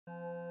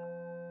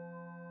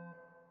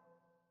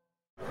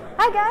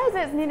Hi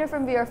guys, it's Nina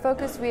from VR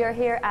Focus. We are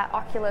here at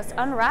Oculus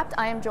Unwrapped.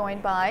 I am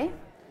joined by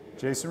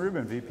Jason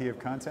Rubin, VP of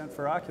Content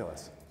for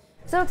Oculus.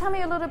 So tell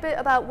me a little bit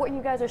about what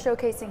you guys are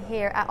showcasing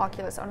here at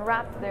Oculus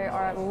Unwrapped. There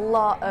are a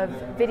lot of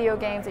video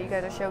games that you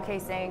guys are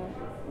showcasing.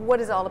 What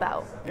is it all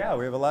about? Yeah,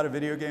 we have a lot of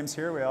video games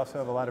here. We also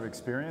have a lot of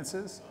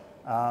experiences.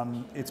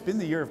 It's been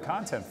the year of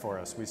content for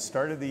us. We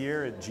started the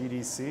year at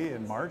GDC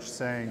in March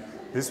saying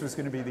this was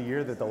going to be the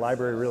year that the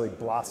library really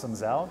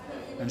blossoms out.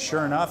 And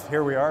sure enough,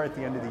 here we are at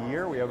the end of the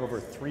year. We have over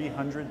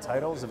 300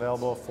 titles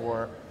available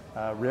for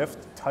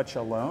Rift Touch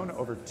alone,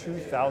 over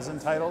 2,000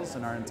 titles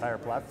in our entire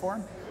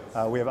platform.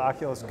 We have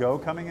Oculus Go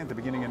coming at the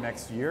beginning of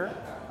next year,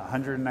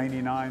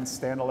 199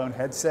 standalone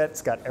headset.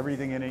 It's got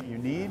everything in it you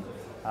need.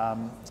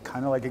 It's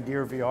kind of like a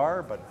Gear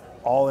VR, but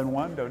all in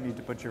one, don't need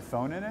to put your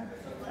phone in it.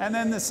 And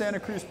then the Santa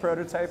Cruz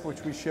prototype,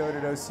 which we showed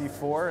at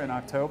OC4 in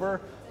October,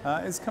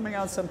 is coming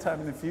out sometime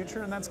in the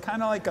future, and that's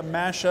kind of like a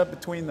mashup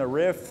between the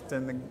Rift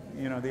and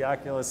the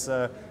Oculus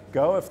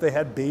Go. If they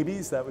had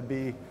babies, that would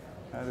be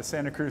the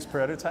Santa Cruz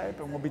prototype,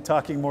 and we'll be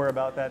talking more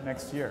about that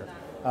next year.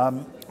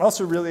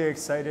 Also really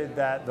excited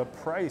that the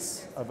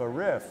price of a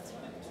Rift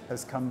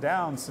has come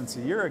down since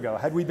a year ago.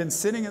 Had we been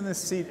sitting in this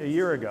seat a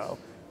year ago,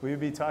 we would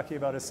be talking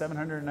about a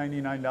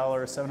 $799,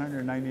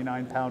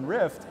 799-pound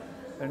Rift.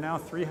 They're now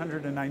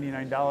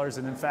 $399,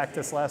 and in fact,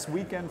 this last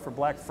weekend for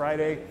Black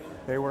Friday,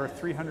 they were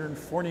 £349,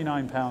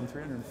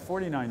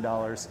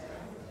 $349.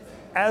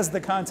 As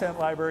the content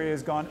library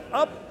has gone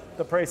up,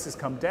 the price has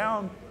come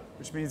down,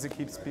 which means it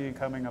keeps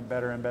becoming a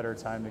better and better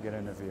time to get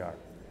into VR.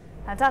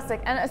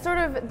 Fantastic. And sort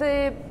of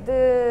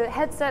the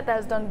headset that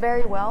has done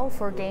very well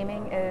for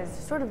gaming is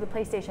sort of the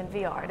PlayStation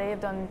VR. They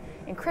have done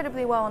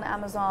incredibly well on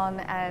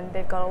Amazon, and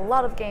they've got a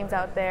lot of games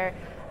out there.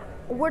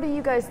 What are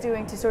you guys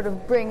doing to sort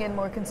of bring in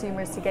more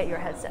consumers to get your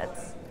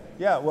headsets?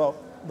 Yeah, well,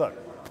 look,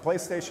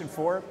 PlayStation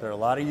 4, there are a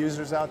lot of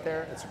users out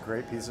there. It's a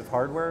great piece of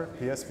hardware.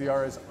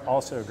 PSVR is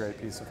also a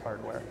great piece of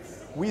hardware.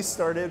 We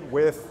started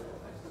with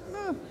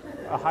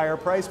a higher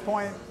price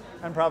point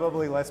and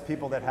probably less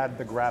people that had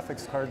the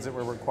graphics cards that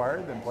were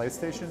required than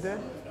PlayStation did.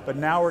 But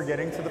now we're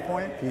getting to the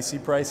point,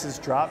 PC prices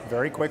drop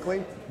very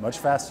quickly, much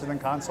faster than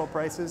console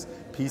prices.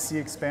 PC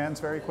expands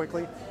very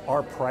quickly.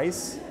 Our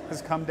price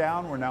has come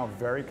down. We're now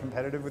very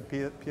competitive with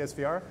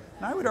PSVR.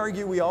 And I would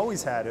argue we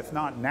always had, if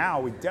not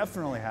now, we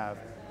definitely have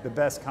the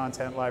best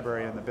content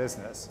library in the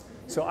business.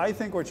 So I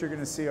think what you're going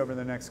to see over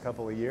the next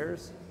couple of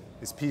years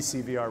is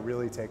PC VR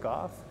really take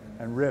off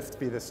and Rift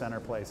be the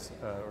centerpiece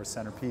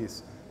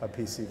of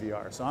PC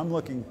VR. So I'm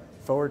looking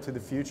forward to the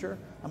future.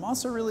 I'm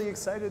also really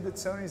excited that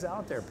Sony's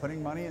out there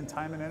putting money and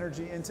time and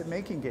energy into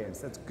making games.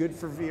 That's good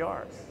for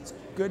VR. It's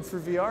good for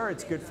VR,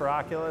 it's good for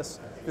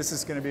Oculus. This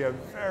is going to be a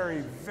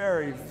very,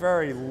 very,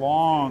 very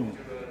long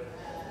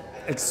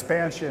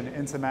expansion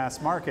into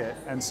mass market,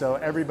 and so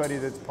everybody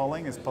that's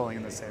pulling is pulling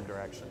in the same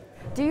direction.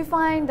 Do you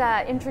find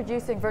that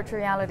introducing virtual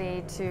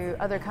reality to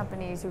other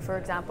companies who, for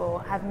example,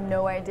 have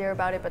no idea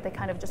about it, but they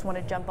kind of just want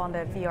to jump on the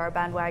VR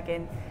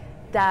bandwagon,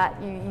 that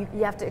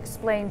you have to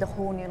explain the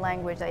whole new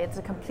language, that it's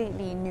a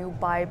completely new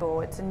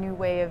Bible, it's a new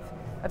way of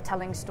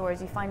telling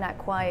stories? You find that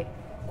quite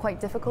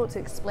difficult to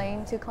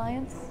explain to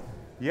clients?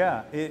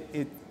 Yeah,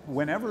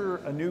 whenever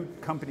a new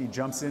company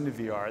jumps into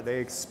VR, they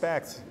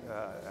expect,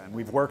 and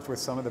we've worked with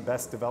some of the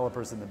best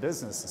developers in the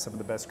business, and some of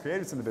the best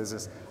creators in the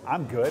business,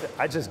 I'm good,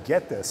 I just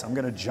get this, I'm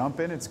going to jump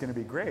in, it's going to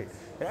be great.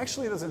 It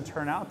actually doesn't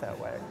turn out that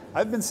way.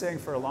 I've been saying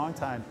for a long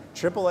time,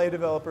 AAA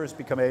developers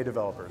become A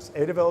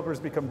developers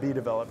become B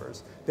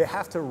developers. They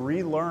have to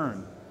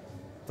relearn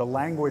the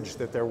language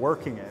that they're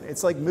working in.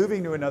 It's like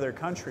moving to another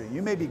country.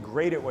 You may be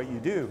great at what you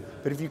do,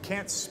 but if you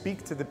can't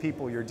speak to the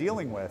people you're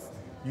dealing with,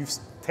 you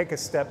take a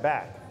step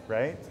back.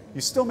 Right?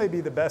 You still may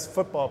be the best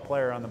football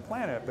player on the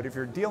planet, but if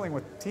you're dealing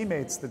with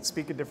teammates that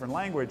speak a different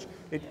language,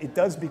 it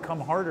does become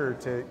harder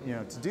to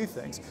do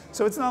things.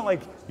 So it's not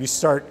like you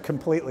start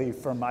completely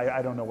from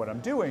I don't know what I'm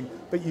doing,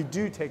 but you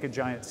do take a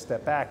giant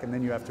step back and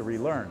then you have to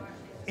relearn.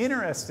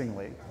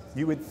 Interestingly,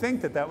 you would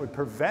think that would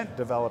prevent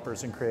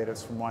developers and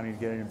creatives from wanting to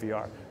get into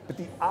VR, but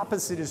the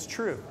opposite is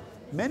true.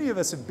 Many of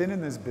us have been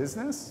in this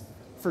business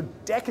for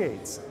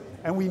decades,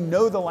 and we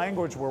know the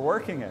language we're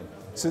working in.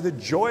 So the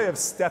joy of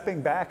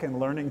stepping back and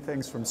learning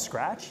things from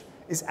scratch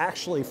is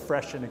actually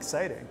fresh and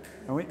exciting.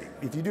 And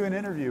if you do an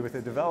interview with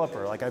a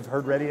developer, like I've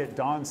heard Ready at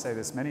Dawn say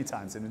this many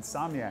times, and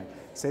Insomniac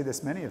say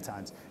this many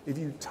times, if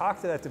you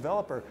talk to that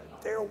developer,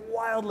 they're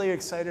wildly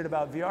excited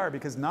about VR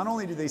because not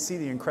only do they see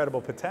the incredible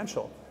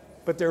potential,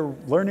 but they're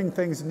learning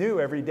things new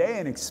every day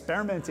and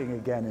experimenting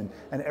again,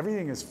 and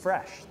everything is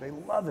fresh. They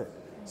love it.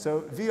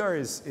 So VR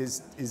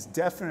is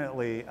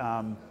definitely,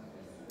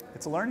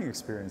 it's a learning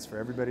experience for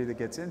everybody that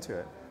gets into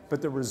it.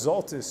 But the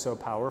result is so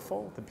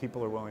powerful that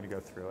people are willing to go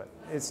through it.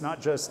 It's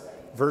not just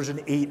version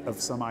 8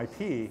 of some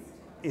IP,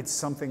 it's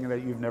something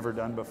that you've never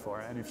done before.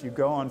 And if you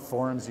go on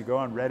forums, you go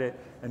on Reddit,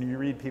 and you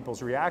read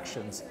people's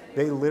reactions,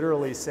 they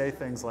literally say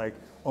things like,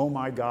 oh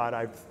my God,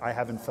 I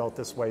haven't felt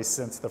this way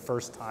since the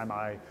first time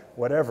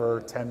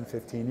whatever, 10,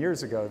 15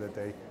 years ago that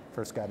they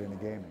first got into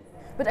gaming.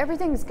 But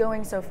everything's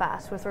going so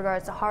fast with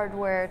regards to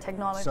hardware,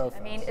 technology. So I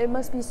mean, it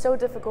must be so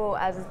difficult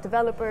as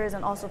developers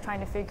and also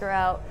trying to figure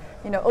out,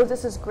 oh,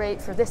 this is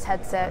great for this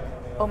headset.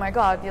 Oh my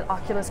God, the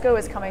Oculus Go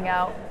is coming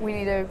out. We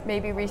need to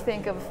maybe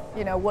rethink of,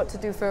 what to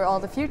do for all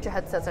the future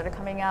headsets that are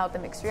coming out, the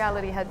mixed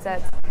reality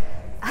headsets.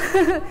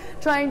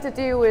 Trying to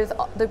do with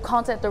the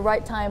content at the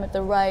right time, at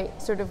the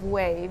right sort of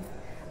wave.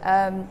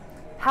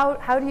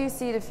 How do you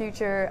see the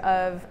future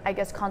of, I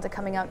guess, content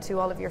coming out to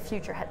all of your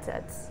future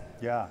headsets?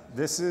 Yeah,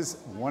 this is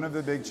one of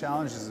the big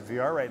challenges of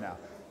VR right now.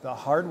 The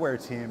hardware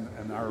team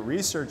and our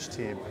research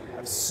team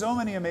have so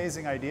many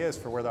amazing ideas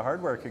for where the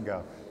hardware can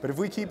go. But if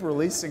we keep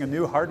releasing a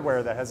new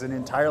hardware that has an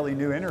entirely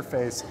new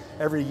interface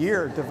every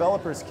year,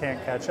 developers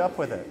can't catch up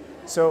with it.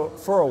 So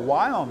for a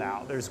while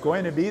now, there's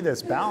going to be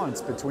this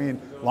balance between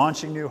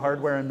launching new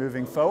hardware and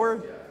moving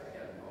forward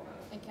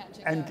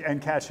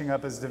and catching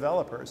up as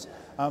developers.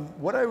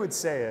 What I would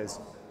say is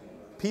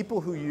people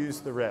who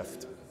use the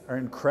Rift are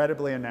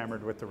incredibly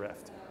enamored with the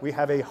Rift. We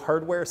have a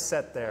hardware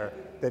set there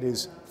that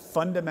is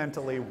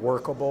fundamentally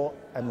workable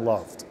and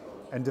loved.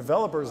 And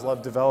developers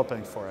love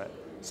developing for it.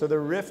 So the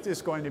Rift is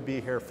going to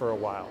be here for a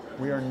while.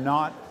 We are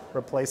not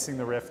replacing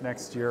the Rift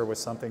next year with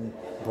something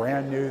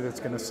brand new that's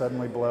going to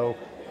suddenly blow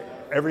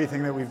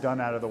everything that we've done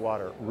out of the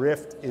water.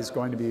 Rift is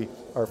going to be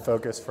our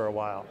focus for a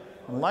while.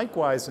 And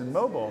likewise in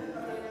mobile,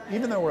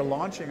 even though we're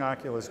launching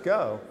Oculus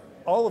Go,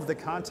 all of the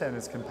content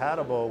is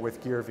compatible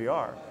with Gear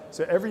VR.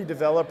 So every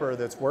developer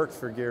that's worked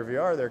for Gear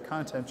VR, their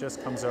content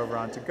just comes over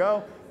onto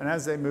Go, and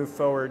as they move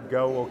forward,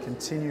 Go will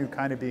continue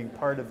kind of being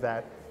part of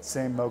that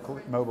same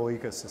mobile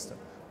ecosystem.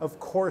 Of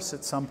course,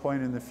 at some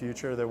point in the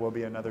future, there will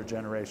be another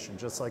generation,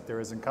 just like there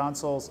is in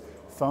consoles,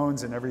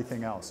 phones, and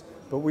everything else.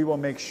 But we will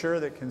make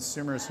sure that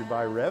consumers who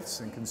buy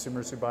Rifts and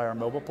consumers who buy our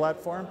mobile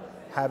platform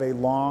have a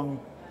long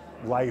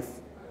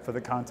life for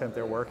the content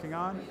they're working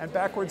on. And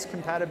backwards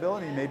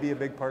compatibility may be a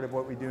big part of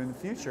what we do in the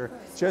future,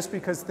 just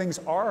because things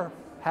are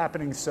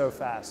happening so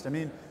fast. I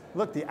mean,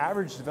 look, the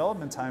average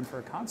development time for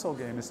a console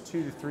game is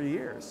 2 to 3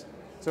 years.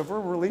 So if we're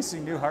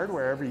releasing new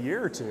hardware every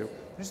year or two,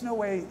 there's no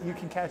way you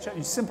can catch up.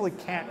 You simply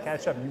can't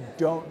catch up. You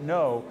don't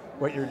know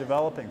what you're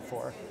developing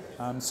for.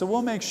 So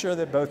we'll make sure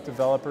that both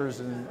developers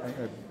and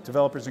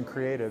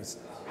creatives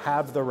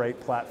have the right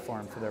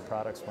platform for their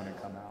products when it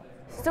comes out.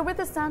 So with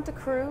the Santa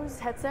Cruz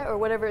headset, or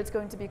whatever it's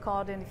going to be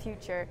called in the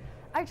future,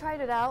 I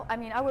tried it out. I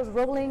mean, I was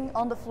rolling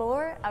on the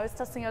floor. I was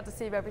testing out to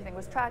see if everything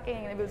was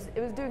tracking, and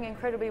it was doing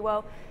incredibly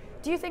well.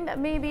 Do you think that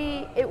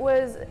maybe it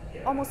was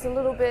almost a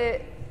little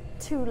bit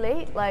too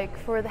late, like,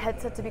 for the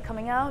headset to be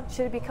coming out?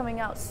 Should it be coming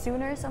out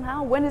sooner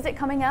somehow? When is it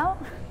coming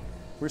out?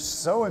 We're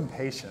so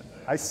impatient.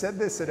 I said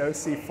this at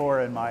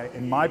OC4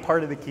 in my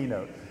part of the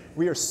keynote.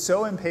 We are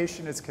so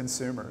impatient as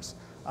consumers.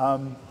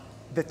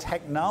 The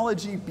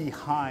technology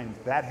behind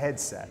that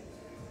headset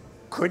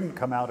couldn't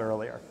come out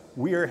earlier.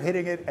 We are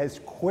hitting it as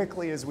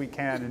quickly as we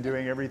can and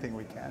doing everything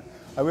we can.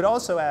 I would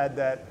also add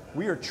that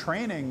we are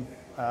training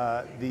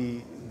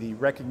the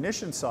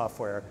recognition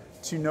software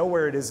to know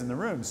where it is in the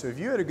room. So if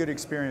you had a good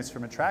experience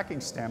from a tracking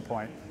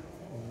standpoint,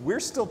 we're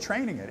still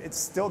training it. It's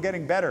still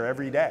getting better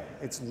every day.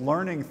 It's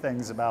learning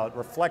things about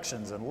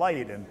reflections and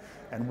light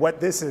and what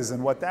this is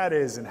and what that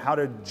is and how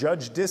to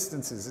judge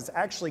distances. It's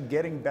actually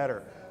getting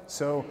better.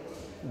 So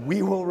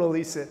we will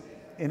release it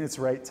in its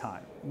right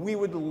time. We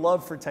would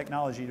love for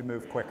technology to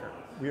move quicker.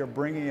 We are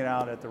bringing it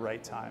out at the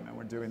right time, and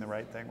we're doing the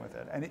right thing with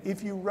it. And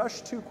if you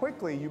rush too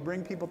quickly, you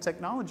bring people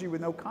technology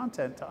with no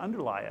content to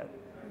underlie it.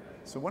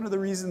 So one of the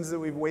reasons that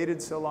we've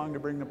waited so long to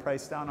bring the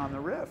price down on the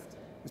Rift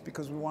is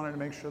because we wanted to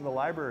make sure the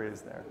library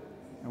is there.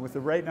 And with the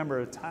right number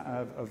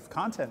of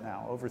content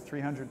now, over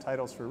 300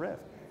 titles for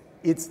Rift,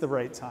 it's the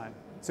right time.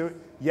 So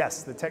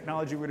yes, the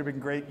technology would have been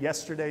great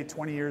yesterday,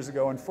 20 years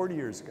ago, and 40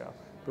 years ago.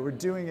 But we're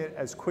doing it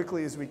as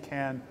quickly as we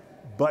can,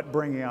 but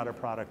bringing out a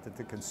product that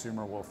the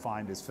consumer will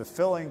find is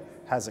fulfilling,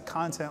 has a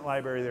content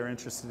library they're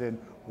interested in,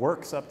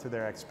 works up to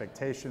their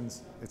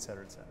expectations, et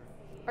cetera, et cetera.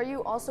 Are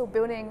you also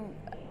building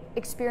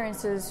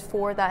experiences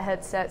for that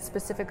headset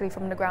specifically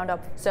from the ground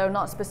up? So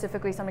not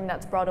specifically something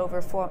that's brought over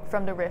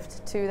from the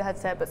Rift to the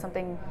headset, but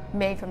something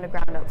made from the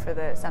ground up for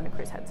the Santa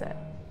Cruz headset?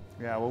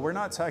 Yeah, well, we're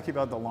not talking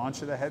about the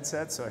launch of the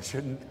headset, so I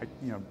shouldn't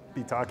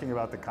be talking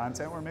about the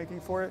content we're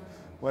making for it.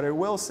 What I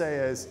will say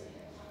is,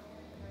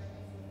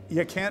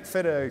 you can't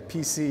fit a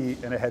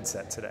PC in a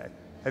headset today.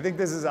 I think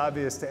this is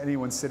obvious to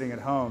anyone sitting at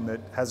home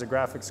that has a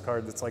graphics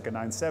card that's like a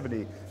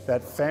 970.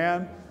 That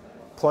fan,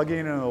 plugging it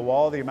into the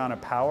wall, the amount of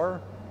power,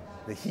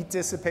 the heat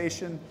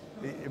dissipation.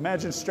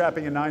 Imagine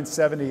strapping a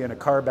 970 and a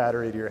car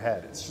battery to your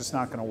head. It's just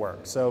not going to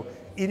work. So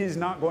it is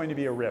not going to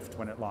be a Rift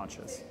when it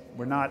launches.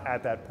 We're not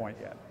at that point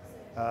yet.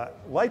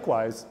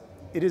 Likewise,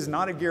 it is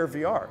not a Gear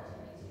VR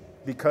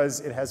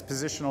because it has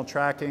positional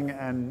tracking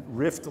and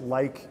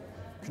Rift-like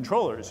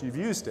controllers. You've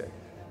used it.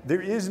 There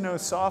is no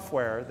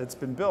software that's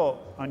been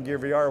built on Gear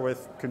VR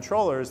with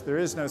controllers. There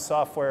is no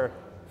software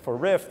for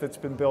Rift that's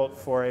been built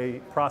for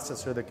a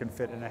processor that can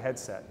fit in a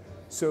headset.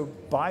 So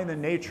by the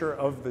nature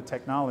of the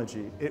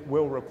technology, it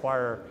will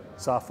require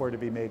software to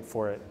be made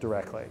for it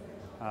directly.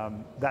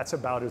 That's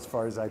about as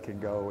far as I can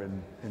go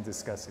in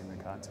discussing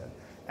the content.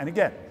 And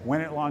again,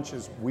 when it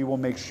launches, we will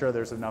make sure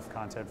there's enough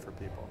content for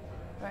people.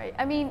 Right.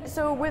 I mean,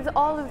 so with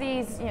all of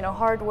these,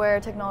 hardware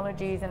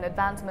technologies and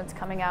advancements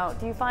coming out,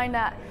 do you find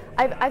that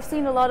I've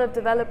seen a lot of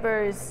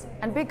developers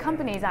and big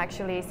companies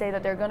actually say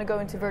that they're going to go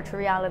into virtual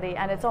reality,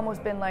 and it's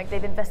almost been like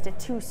they've invested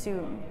too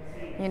soon,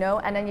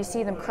 and then you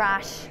see them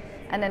crash,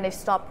 and then they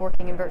stop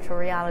working in virtual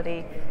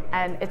reality,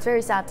 and it's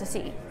very sad to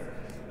see.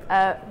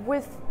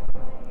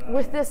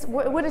 With this,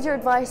 what is your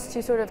advice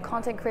to sort of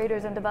content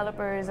creators and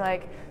developers?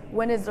 Like,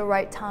 when is the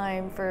right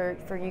time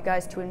for you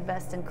guys to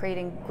invest in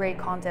creating great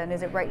content?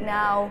 Is it right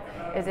now?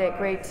 Is it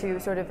great to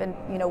sort of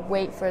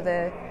wait for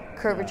the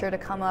curvature to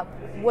come up?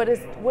 What is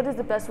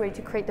the best way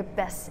to create the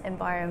best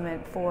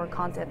environment for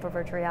content for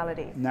virtual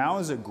reality? Now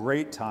is a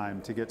great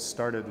time to get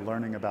started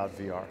learning about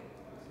VR.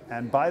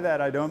 And by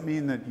that, I don't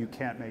mean that you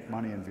can't make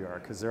money in VR,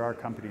 because there are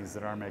companies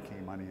that are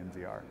making money in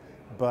VR.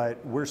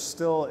 But we're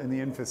still in the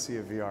infancy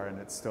of VR, and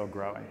it's still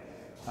growing.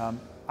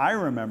 I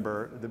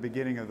remember the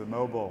beginning of the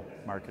mobile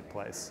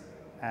marketplace,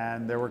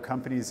 and there were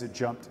companies that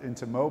jumped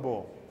into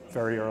mobile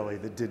very early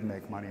that didn't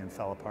make money and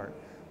fell apart.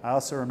 I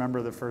also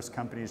remember the first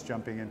companies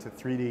jumping into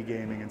 3D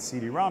gaming and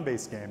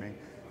CD-ROM-based gaming,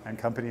 and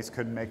companies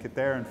couldn't make it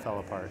there and fell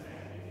apart.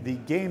 The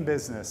game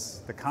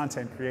business, the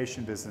content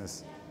creation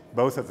business,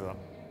 both of them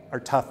are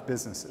tough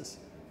businesses.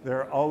 There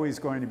are always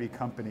going to be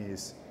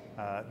companies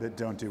that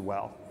don't do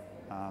well,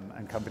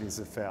 and companies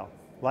that fail.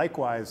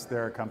 Likewise,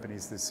 there are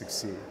companies that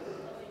succeed.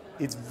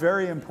 It's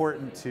very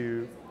important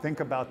to think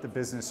about the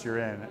business you're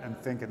in and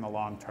think in the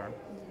long term.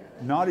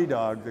 Naughty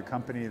Dog, the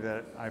company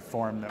that I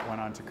formed that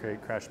went on to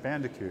create Crash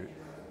Bandicoot,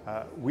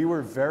 we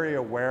were very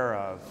aware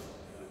of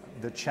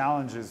the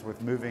challenges with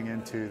moving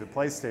into the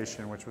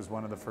PlayStation, which was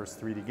one of the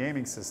first 3D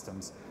gaming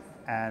systems,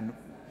 and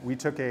we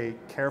took a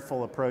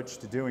careful approach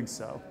to doing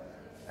so.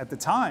 At the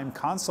time,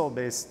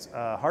 console-based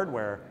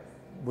hardware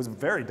was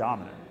very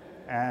dominant,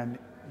 and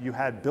you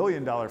had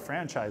billion-dollar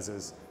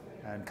franchises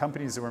and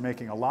companies that were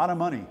making a lot of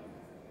money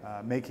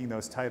making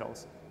those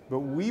titles. But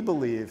we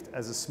believed,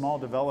 as a small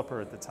developer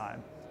at the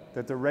time,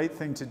 that the right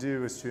thing to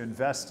do is to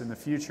invest in the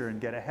future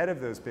and get ahead of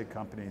those big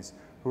companies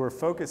who are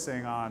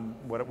focusing on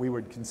what we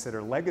would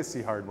consider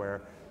legacy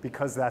hardware,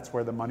 because that's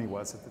where the money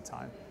was at the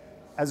time.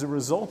 As a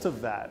result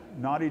of that,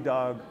 Naughty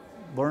Dog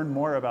learned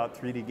more about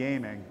 3D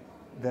gaming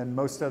than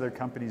most other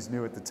companies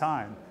knew at the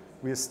time.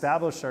 We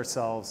established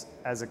ourselves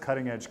as a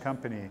cutting-edge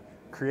company,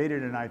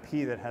 created an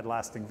IP that had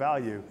lasting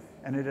value,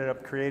 and ended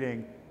up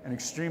creating an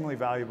extremely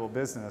valuable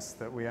business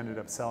that we ended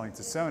up selling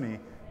to Sony.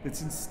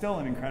 It's still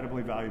an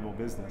incredibly valuable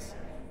business.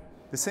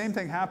 The same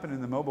thing happened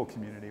in the mobile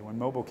community when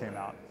mobile came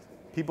out.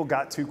 People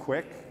got too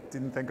quick,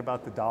 didn't think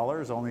about the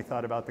dollars, only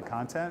thought about the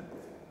content,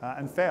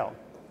 and failed.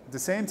 At the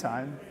same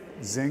time,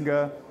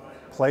 Zynga,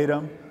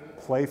 Playdom,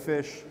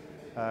 Playfish,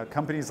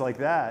 companies like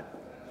that,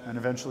 and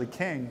eventually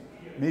King,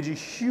 made a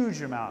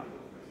huge amount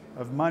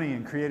of money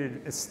and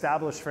created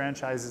established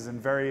franchises and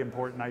very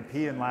important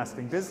IP and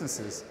lasting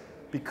businesses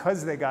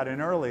because they got in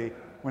early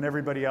when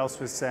everybody else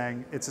was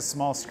saying it's a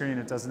small screen,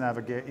 it doesn't have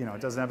a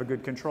it doesn't have a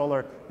good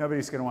controller,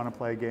 nobody's going to want to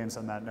play games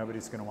on that,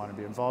 nobody's going to want to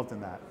be involved in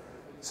that.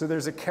 So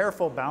there's a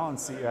careful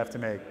balance that you have to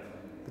make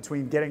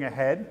between getting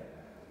ahead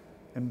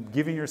and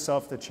giving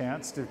yourself the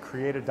chance to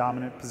create a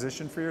dominant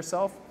position for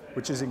yourself,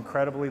 which is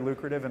incredibly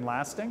lucrative and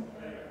lasting,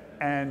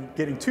 and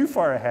getting too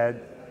far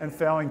ahead and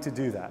failing to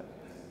do that.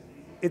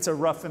 It's a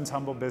rough and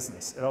tumble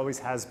business. It always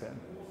has been.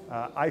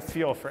 I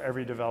feel for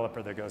every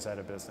developer that goes out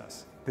of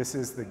business. This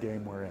is the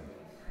game we're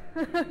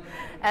in.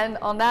 And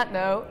on that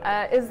note,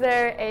 is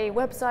there a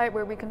website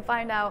where we can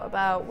find out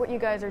about what you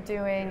guys are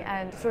doing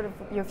and sort of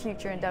your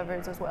future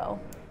endeavors as well?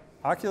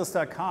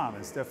 Oculus.com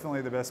is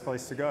definitely the best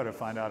place to go to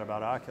find out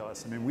about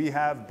Oculus. I mean, we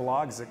have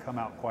blogs that come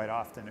out quite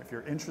often. If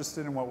you're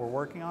interested in what we're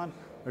working on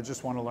or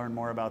just want to learn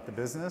more about the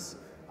business,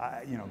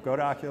 go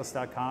to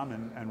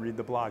Oculus.com and read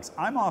the blogs.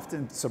 I'm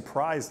often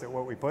surprised at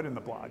what we put in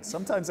the blogs.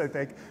 Sometimes I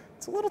think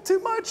it's a little too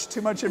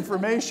much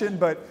information,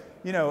 but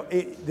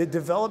the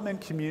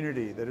development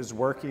community that is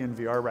working in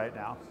VR right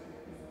now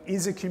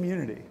is a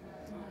community.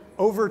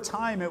 Over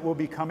time, it will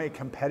become a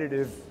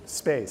competitive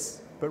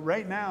space. But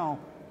right now,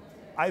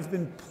 I've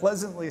been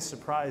pleasantly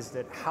surprised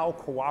at how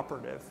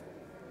cooperative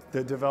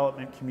the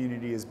development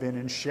community has been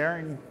in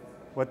sharing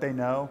what they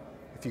know.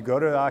 If you go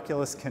to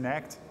Oculus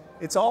Connect,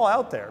 it's all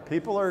out there.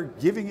 People are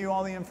giving you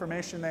all the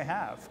information they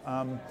have.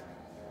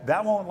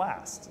 That won't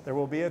last. There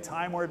will be a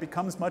time where it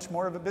becomes much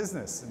more of a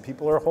business and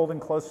people are holding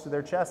close to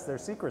their chest their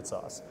secret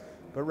sauce.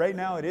 But right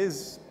now it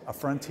is a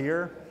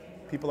frontier.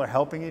 People are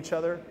helping each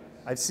other.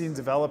 I've seen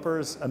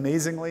developers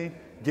amazingly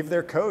give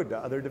their code to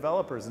other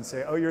developers and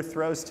say, oh, your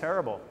throw's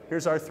terrible.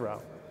 Here's our throw,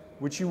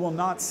 which you will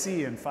not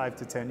see in 5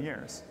 to 10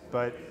 years.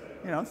 But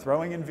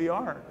throwing in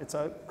VR, it's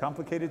a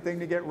complicated thing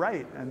to get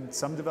right. And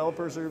some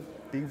developers are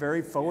being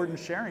very forward in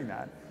sharing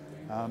that.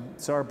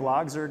 So our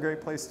blogs are a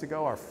great place to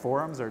go. Our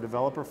forums, our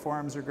developer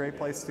forums are a great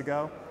place to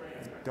go.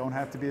 You don't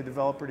have to be a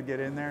developer to get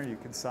in there. You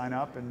can sign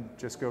up and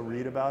just go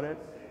read about it.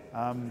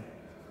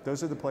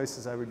 Those are the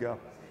places I would go.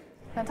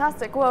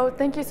 Fantastic. Well,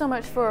 thank you so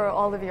much for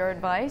all of your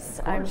advice.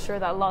 I'm sure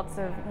that lots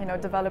of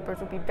developers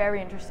would be very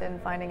interested in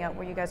finding out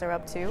what you guys are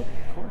up to.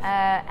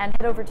 And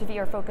head over to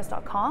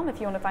vrfocus.com if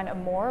you want to find out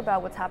more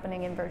about what's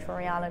happening in virtual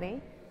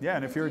reality. Yeah,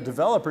 and if you're a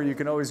developer, you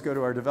can always go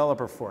to our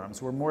developer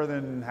forums. We're more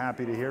than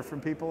happy to hear from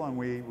people, and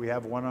we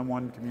have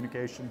one-on-one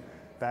communication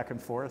back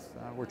and forth.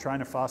 We're trying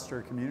to foster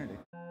a community.